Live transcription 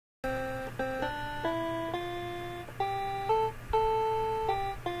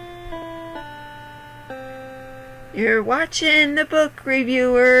You're watching The Book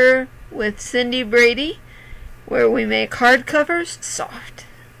Reviewer with Cindy Brady, where we make hardcovers soft.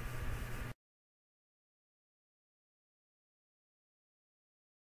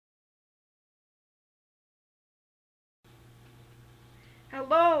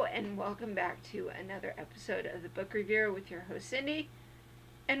 Hello and welcome back to another episode of The Book Reviewer with your host Cindy.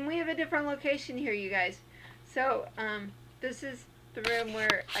 And we have a different location here, you guys. So, this is the room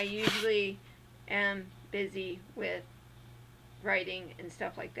where I usually am busy with writing and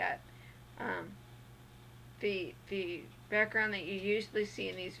stuff like that. The background that you usually see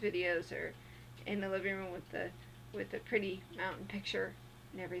in these videos are in the living room with the pretty mountain picture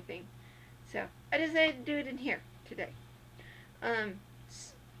and everything. So I decided to do it in here today.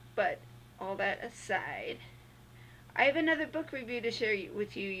 But all that aside, I have another book review to share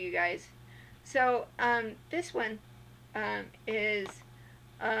with you guys. So this one is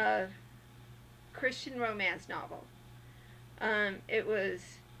a Christian romance novel. It was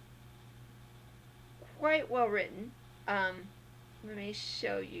quite well written. Let me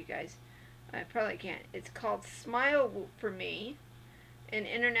show you guys. I probably can't. It's called Smile for Me, an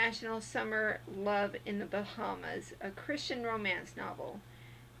International Summer Love in the Bahamas, a Christian romance novel.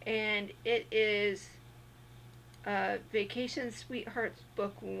 And it is Vacation Sweethearts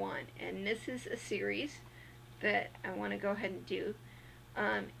Book 1. And this is a series that I want to go ahead and do.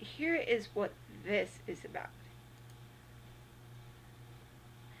 Here is what this is about.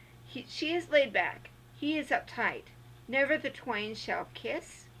 She is laid back. He is uptight. Never the twain shall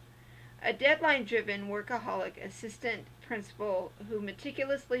kiss. A deadline-driven workaholic assistant principal who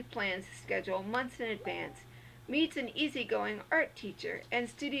meticulously plans his schedule months in advance meets an easygoing art teacher and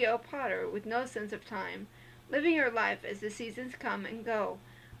studio potter with no sense of time, living her life as the seasons come and go.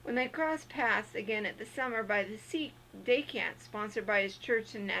 When they cross paths again at the Summer by the Sea day camp sponsored by his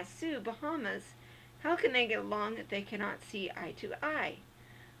church in Nassau, Bahamas, how can they get along if they cannot see eye to eye?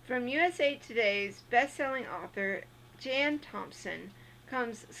 From USA Today's best-selling author Jan Thompson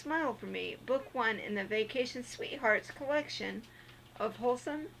comes Smile for Me, Book 1 in the Vacation Sweethearts collection of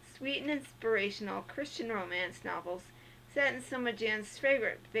wholesome, sweet and inspirational Christian romance novels set in some of Jan's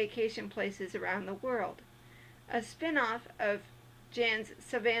favorite vacation places around the world. A spin-off of Jan's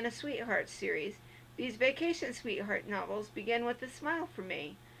Savannah Sweethearts series, these Vacation Sweetheart novels begin with a smile for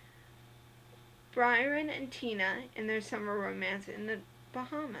me. Byron and Tina in their summer romance in the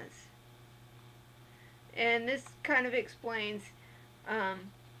Bahamas. And this kind of explains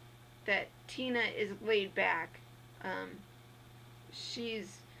that Tina is laid back.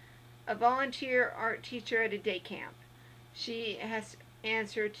 She's a volunteer art teacher at a day camp. She has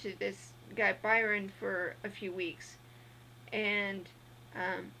answered to this guy Byron for a few weeks, and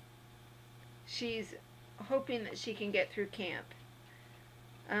she's hoping that she can get through camp.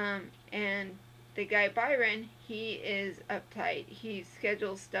 And the guy Byron, he is uptight. He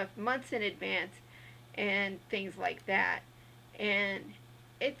schedules stuff months in advance and things like that. And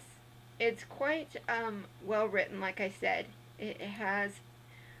it's quite well written, like I said. It has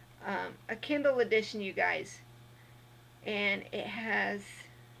a Kindle edition, you guys, and it has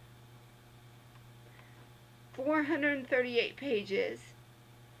 438 pages,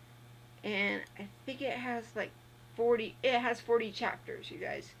 and I think it has like 40 chapters, you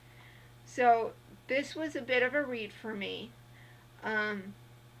guys. So this was a bit of a read for me.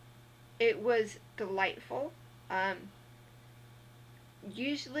 It was delightful.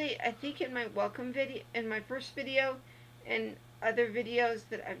 Usually, I think in my welcome video, in my first video, and other videos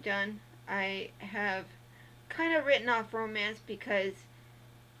that I've done, I have kind of written off romance, because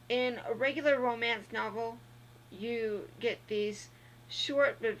in a regular romance novel, you get these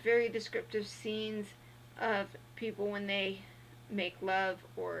short but very descriptive scenes of people when they make love,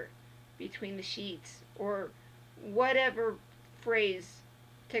 or between the sheets, or whatever phrase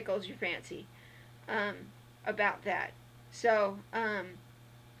tickles your fancy about that. So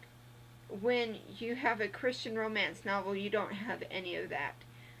when you have a Christian romance novel, you don't have any of that.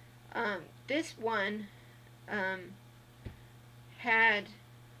 This one had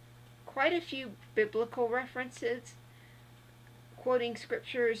quite a few biblical references, quoting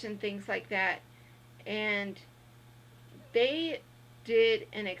scriptures and things like that, and they did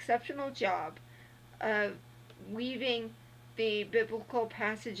an exceptional job of weaving the biblical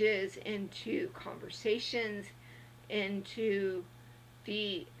passages into conversations, into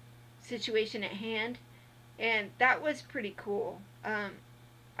the situation at hand, and that was pretty cool.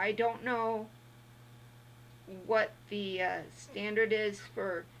 I don't know what the standard is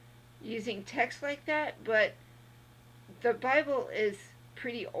for using text like that, but the Bible is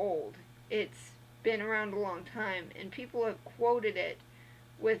pretty old. It's been around a long time, and people have quoted it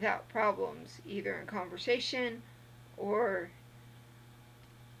without problems, either in conversation or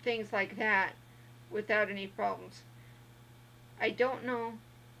things like that without any problems. I don't know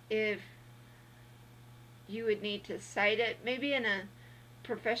if you would need to cite it. Maybe in a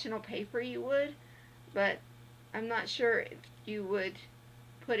professional paper you would, but I'm not sure if you would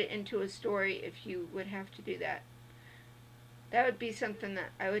put it into a story if you would have to do that. That would be something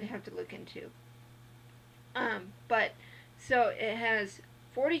that I would have to look into. But so it has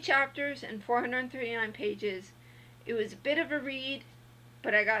 40 chapters and 439 pages. It was a bit of a read,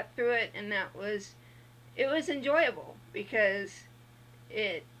 but I got through it, and it was enjoyable because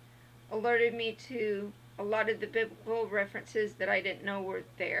it alerted me to a lot of the biblical references that I didn't know were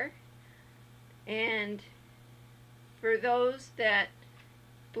there. And for those that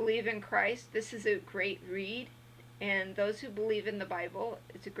believe in Christ, this is a great read. And those who believe in the Bible,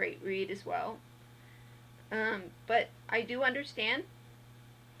 it's a great read as well. But I do understand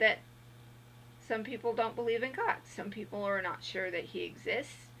that some people don't believe in God. Some people are not sure that He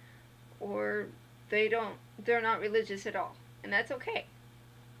exists, or they're not religious at all. And that's okay.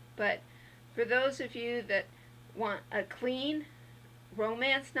 But for those of you that want a clean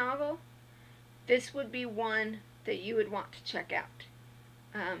romance novel, this would be one that you would want to check out.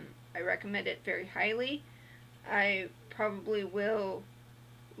 I recommend it very highly. I probably will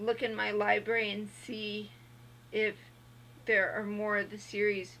look in my library and see if there are more of the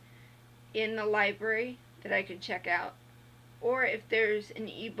series in the library that I can check out, or if there's an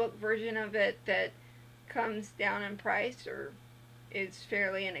ebook version of it that comes down in price or is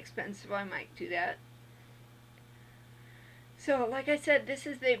fairly inexpensive, I might do that. So like I said, this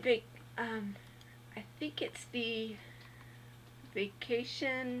is the I think it's the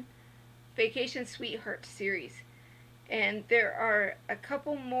Vacation Sweetheart series, and there are a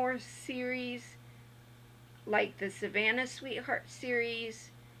couple more series like the Savannah Sweetheart series,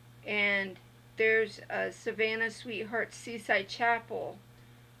 and there's a Savannah Sweetheart Seaside Chapel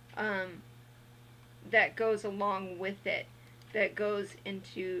that goes along with it, that goes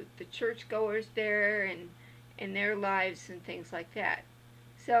into the churchgoers there and their lives and things like that.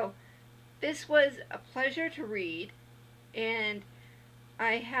 So this was a pleasure to read, and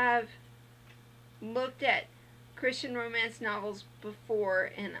I have looked at Christian romance novels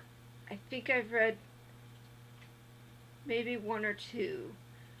before, and I think I've read maybe one or two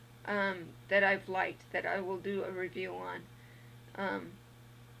that I've liked that I will do a review on.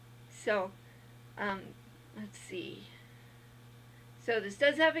 Let's see. So this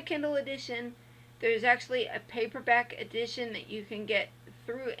does have a Kindle edition. There's actually a paperback edition that you can get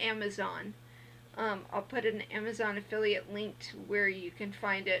through Amazon. I'll put an Amazon affiliate link to where you can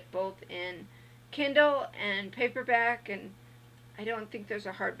find it both in Kindle and paperback, and I don't think there's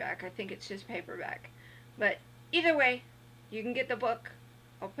a hardback. I think it's just paperback. But either way, you can get the book.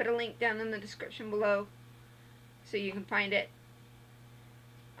 I'll put a link down in the description below so you can find it.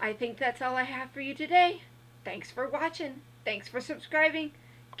 I think that's all I have for you today. Thanks for watching. Thanks for subscribing.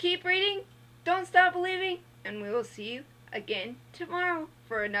 Keep reading. Don't stop believing. And we will see you again tomorrow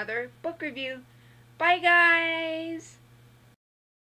for another book review. Bye, guys!